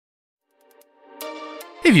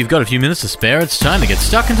If you've got a few minutes to spare, it's time to get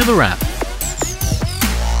stuck into the wrap.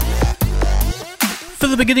 For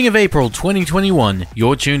the beginning of April 2021,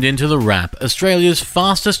 you're tuned into The Wrap, Australia's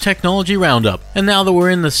fastest technology roundup. And now that we're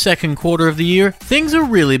in the second quarter of the year, things are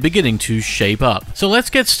really beginning to shape up. So let's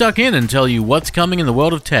get stuck in and tell you what's coming in the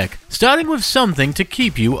world of tech, starting with something to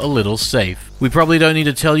keep you a little safe. We probably don't need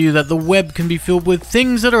to tell you that the web can be filled with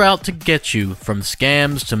things that are out to get you, from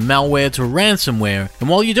scams to malware to ransomware, and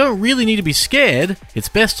while you don't really need to be scared, it's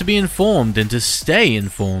best to be informed and to stay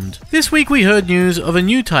informed. This week we heard news of a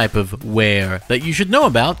new type of ware that you should know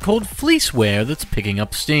about called fleeceware that's picking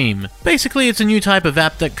up steam. Basically, it's a new type of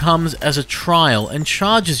app that comes as a trial and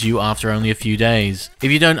charges you after only a few days.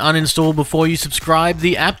 If you don't uninstall before you subscribe,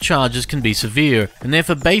 the app charges can be severe, and they're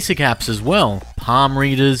for basic apps as well. Palm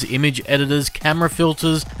readers, image editors, camera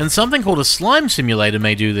filters, and something called a slime simulator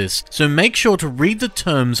may do this, so make sure to read the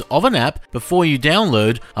terms of an app before you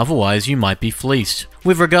download, otherwise you might be fleeced.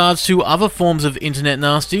 With regards to other forms of internet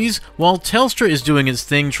nasties, while Telstra is doing its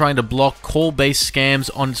thing trying to block call-based scams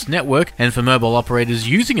on its network and for mobile operators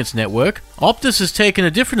using its network, Optus has taken a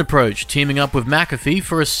different approach, teaming up with McAfee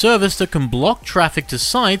for a service that can block traffic to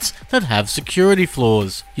sites that have security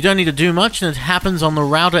flaws. You don't need to do much, and it happens on the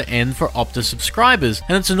router end for Optus subscribers,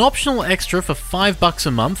 and it's an optional extra for $5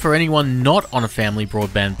 a month for anyone not on a family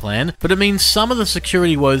broadband plan, but it means some of the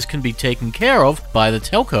security woes can be taken care of by the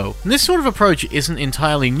telco. And this sort of approach isn't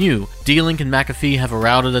entirely new. D-Link and McAfee have a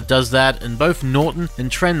router that does that, and both Norton and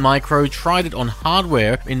Trend Micro tried it on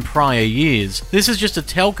hardware in prior years. This is just a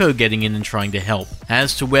telco getting in and trying to help.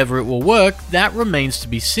 As to whether it will work, that remains to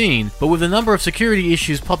be seen, but with a number of security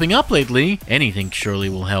issues popping up lately, anything surely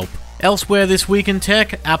will help. Elsewhere this week in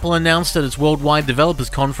tech, Apple announced that its Worldwide Developers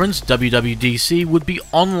Conference, WWDC, would be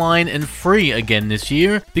online and free again this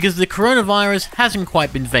year because the coronavirus hasn't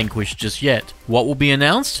quite been vanquished just yet. What will be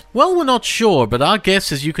announced? Well, we're not sure, but our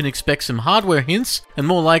guess is you can expect some hardware hints and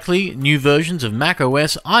more likely new versions of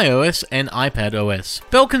macOS, iOS, and iPadOS.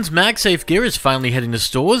 Belkin's MagSafe gear is finally heading to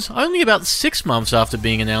stores, only about 6 months after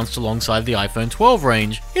being announced alongside the iPhone 12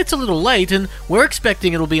 range. It's a little late, and we're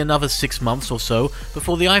expecting it'll be another 6 months or so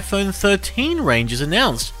before the iPhone 13 range is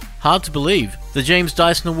announced. Hard to believe. The James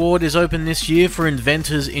Dyson Award is open this year for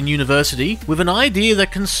inventors in university with an idea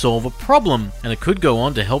that can solve a problem, and it could go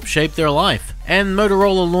on to help shape their life. And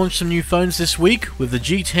Motorola launched some new phones this week, with the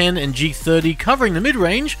G10 and G30 covering the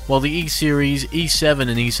mid-range, while the E-Series, E7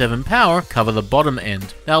 and E7 Power cover the bottom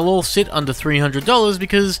end. They'll all sit under $300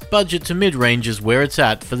 because budget to mid-range is where it's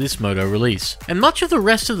at for this Moto release. And much of the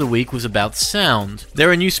rest of the week was about sound. There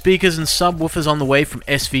are new speakers and subwoofers on the way from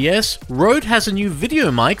SVS, Rode has a new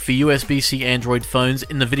video mic for USB-C Android phones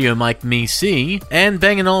in the VideoMic Me-C, and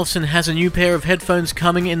Bang & Olufsen has a new pair of headphones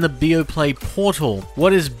coming in the Beoplay Portal,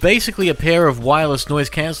 what is basically a pair of wireless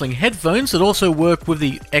noise-cancelling headphones that also work with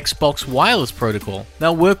the Xbox wireless protocol.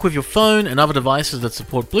 They'll work with your phone and other devices that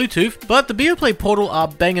support Bluetooth, but the Beoplay Portal are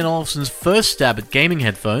Bang & Olufsen's first stab at gaming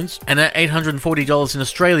headphones, and at $840 in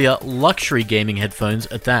Australia, luxury gaming headphones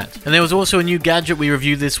at that. And there was also a new gadget we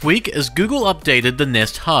reviewed this week as Google updated the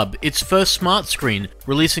Nest Hub, its first smart screen,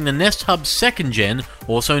 releasing the Nest Hub 2nd Gen,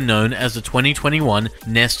 also known as the 2021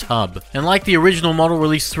 Nest Hub. And like the original model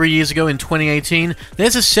released 3 years ago in 2018,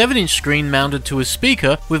 there's a 7-inch screen mounted to a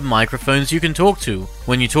speaker with microphones you can talk to.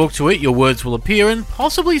 When you talk to it, your words will appear and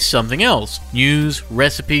possibly something else. News,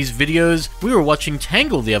 recipes, videos. We were watching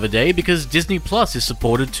Tangled the other day because Disney Plus is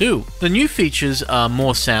supported too. The new features are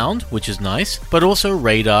more sound, which is nice, but also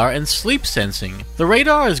radar and sleep sensing. The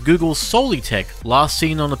radar is Google's Soli tech, last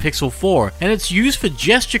seen on the Pixel 4, and it's used for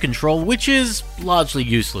gesture control, which is largely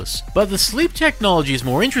useless. But the sleep technology is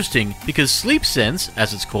more interesting because Sleep Sense,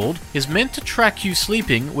 as it's called, is meant to track you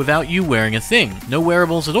sleeping without you wearing a thing. No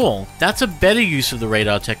wearables at all. That's a better use of the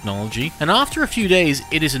radar technology, and after a few days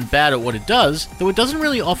it isn't bad at what it does, though it doesn't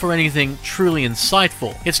really offer anything truly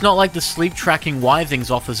insightful. It's not like the sleep tracking Withings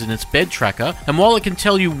offers in its bed tracker, and while it can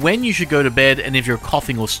tell you when you should go to bed and if you're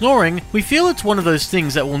coughing or snoring, we feel it's one of those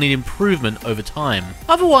things that will need improvement over time.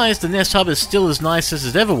 Otherwise, the Nest Hub is still as nice as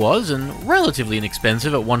it ever was, and relatively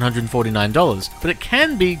inexpensive at $149, but it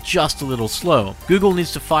can be just a little slow. Google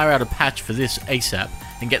needs to fire out a patch for this ASAP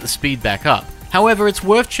and get the speed back up. However, it's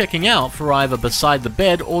worth checking out for either beside the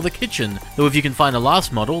bed or the kitchen, though if you can find the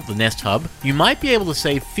last model, the Nest Hub, you might be able to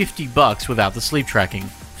save $50 without the sleep tracking.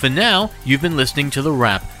 For now, you've been listening to The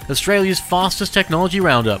Wrap, Australia's fastest technology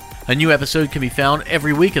roundup. A new episode can be found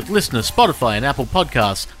every week at Listener, Spotify, and Apple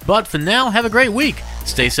Podcasts. But for now, have a great week.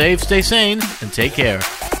 Stay safe, stay sane, and take care.